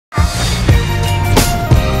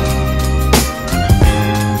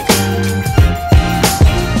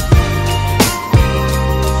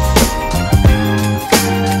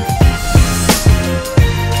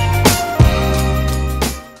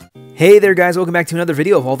Hey there guys, welcome back to another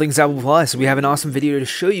video of All Things Apple Plus. We have an awesome video to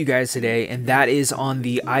show you guys today, and that is on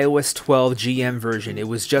the iOS 12 GM version. It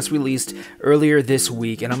was just released earlier this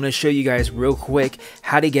week, and I'm going to show you guys real quick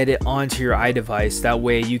how to get it onto your iDevice. That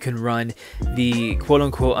way you can run the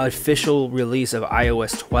quote-unquote official release of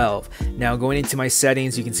iOS 12. Now going into my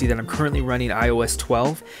settings, you can see that I'm currently running iOS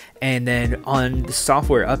 12. And then on the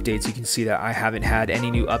software updates, you can see that I haven't had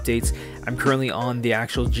any new updates. I'm currently on the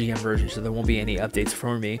actual GM version, so there won't be any updates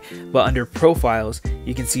for me. But under profiles,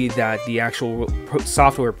 you can see that the actual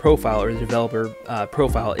software profile or the developer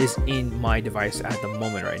profile is in my device at the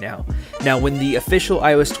moment right now. Now, when the official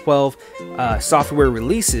iOS 12 software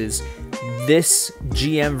releases, this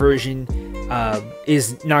GM version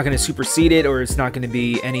is not going to supersede it, or it's not going to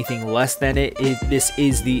be anything less than it. This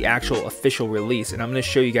is the actual official release, and I'm going to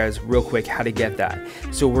show you guys real quick how to get that.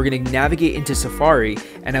 So we're going to navigate into Safari,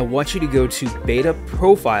 and I want you to go to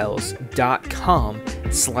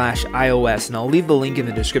betaprofiles.com/iOS, and I'll leave the link in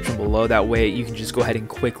the description below. That way you can just go ahead and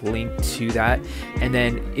quick link to that, and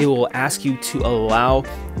then it will ask you to allow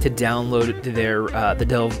to download their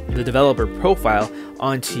the developer profile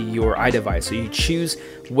onto your iDevice. So you choose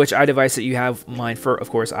which iDevice that you have. Mine for, of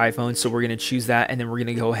course, iPhone, so we're going to choose that, and then we're going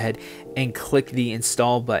to go ahead and click the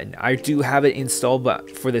install button. I do have it installed,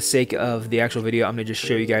 but for the sake of the actual video, I'm going to just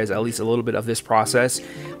show you guys at least a little bit of this process.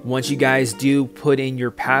 Once you guys do put in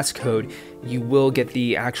your passcode, you will get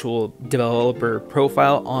the actual developer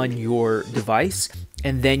profile on your device,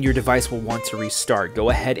 and then your device will want to restart. Go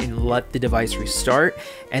ahead and let the device restart,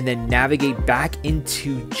 and then navigate back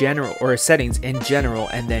into general or settings in general,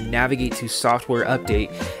 and then navigate to software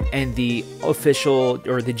update, and the official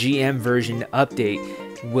or the GM version update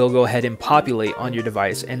will go ahead and populate on your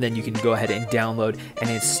device, and then you can go ahead and download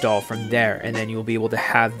and install from there, and then you'll be able to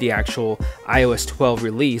have the actual iOS 12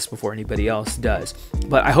 release before anybody else does.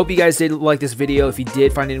 But I hope you guys did like this video. If you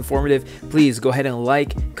did find it informative, please go ahead and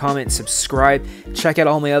like, comment, subscribe, check out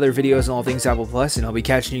all my other videos on All Things Apple Plus, and I'll be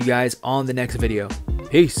catching you guys on the next video.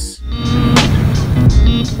 Peace.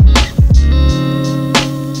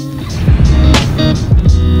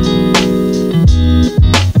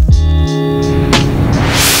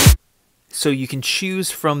 So you can choose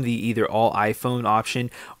from the either all iPhone option,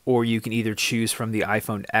 or you can either choose from the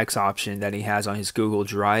iPhone X option that he has on his Google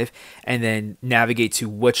Drive, and then navigate to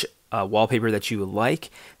which wallpaper that you would like.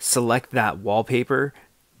 Select that wallpaper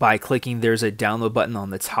by clicking, there's a download button on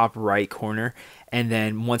the top right corner, and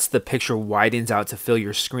then once the picture widens out to fill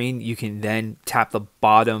your screen, you can then tap the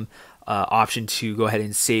bottom option to go ahead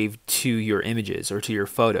and save to your images or to your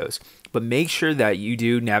photos. But make sure that you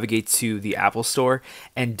do navigate to the Apple Store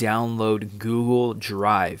and download Google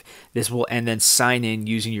Drive. And then sign in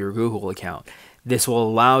using your Google account. This will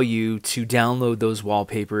allow you to download those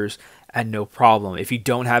wallpapers at no problem. If you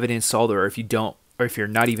don't have it installed, or if you're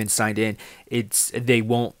not even signed in, they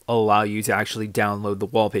won't allow you to actually download the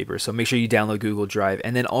wallpaper. So make sure you download Google Drive,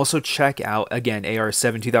 and then also check out again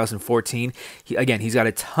AR7 2014. He's got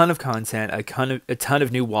a ton of content, a ton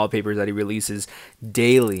of new wallpapers that he releases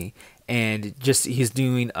daily, and he's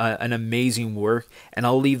doing an amazing work. And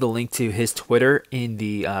I'll leave the link to his Twitter in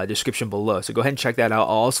the description below, so go ahead and check that out.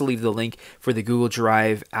 I'll also leave the link for the Google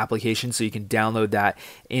Drive application, so you can download that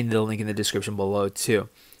in the link in the description below too.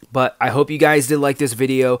 But I hope you guys did like this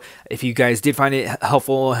video. If you guys did find it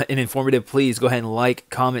helpful and informative, please go ahead and like,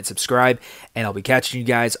 comment, subscribe, and I'll be catching you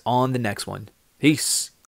guys on the next one. Peace.